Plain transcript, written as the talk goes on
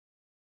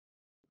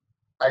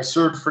I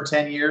served for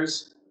 10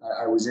 years.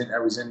 I was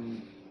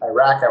in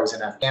Iraq. I was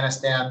in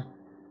Afghanistan.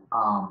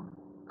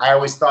 I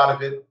always thought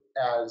of it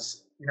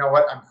as, you know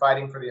what, I'm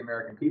fighting for the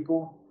American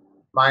people.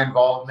 My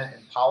involvement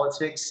in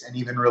politics and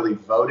even really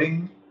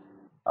voting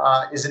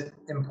isn't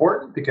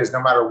important, because no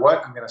matter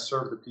what, I'm going to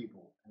serve the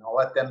people, and I'll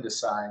let them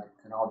decide,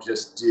 and I'll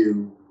just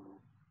do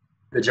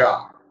the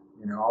job.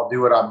 I'll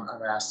do what I'm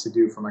asked to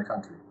do for my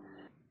country.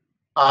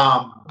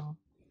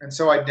 And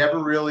so I'd never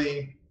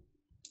really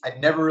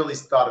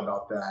thought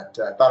about that.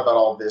 I thought about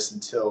all of this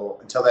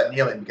until that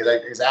kneeling,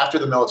 because after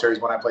the military is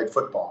when I played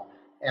football.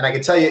 And I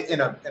can tell you, in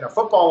a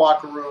football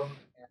locker room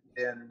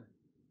and in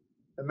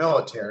the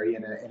military,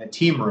 in a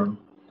team room,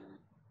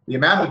 the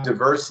amount of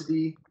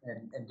diversity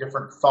and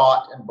different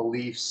thought and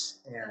beliefs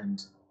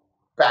and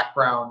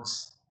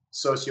backgrounds,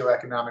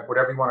 socioeconomic,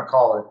 whatever you want to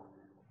call it,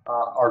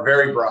 are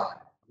very broad.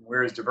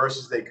 We're as diverse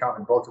as they come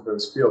in both of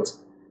those fields.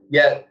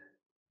 Yet,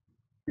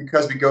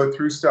 because we go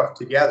through stuff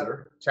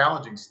together,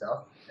 challenging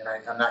stuff, and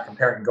I'm not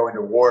comparing going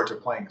to war to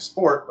playing a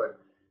sport, but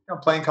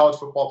playing college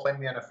football, playing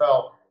the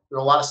NFL, there's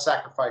a lot of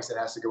sacrifice that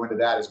has to go into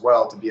that as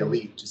well to be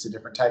elite, just a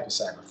different type of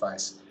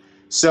sacrifice.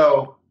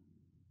 So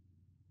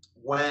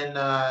when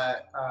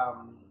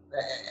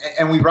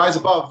and we rise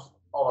above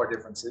all our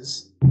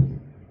differences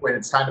when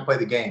it's time to play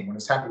the game, when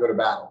it's time to go to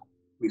battle.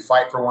 We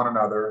fight for one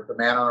another, the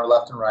man on our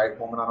left and right,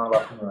 woman on our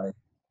left and right,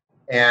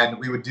 and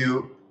we would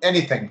do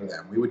anything for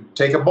them. We would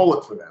take a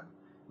bullet for them.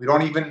 We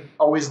don't even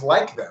always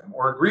like them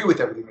or agree with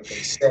everything that they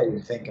say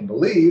and think and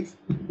believe,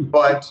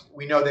 but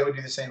we know they would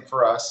do the same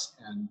for us,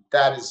 and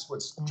that is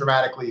what's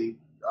dramatically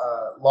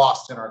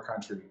lost in our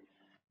country.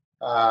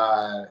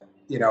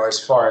 As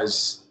far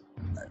as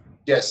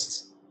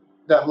just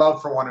that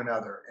love for one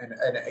another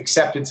and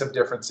acceptance of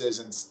differences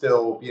and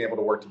still being able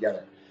to work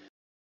together.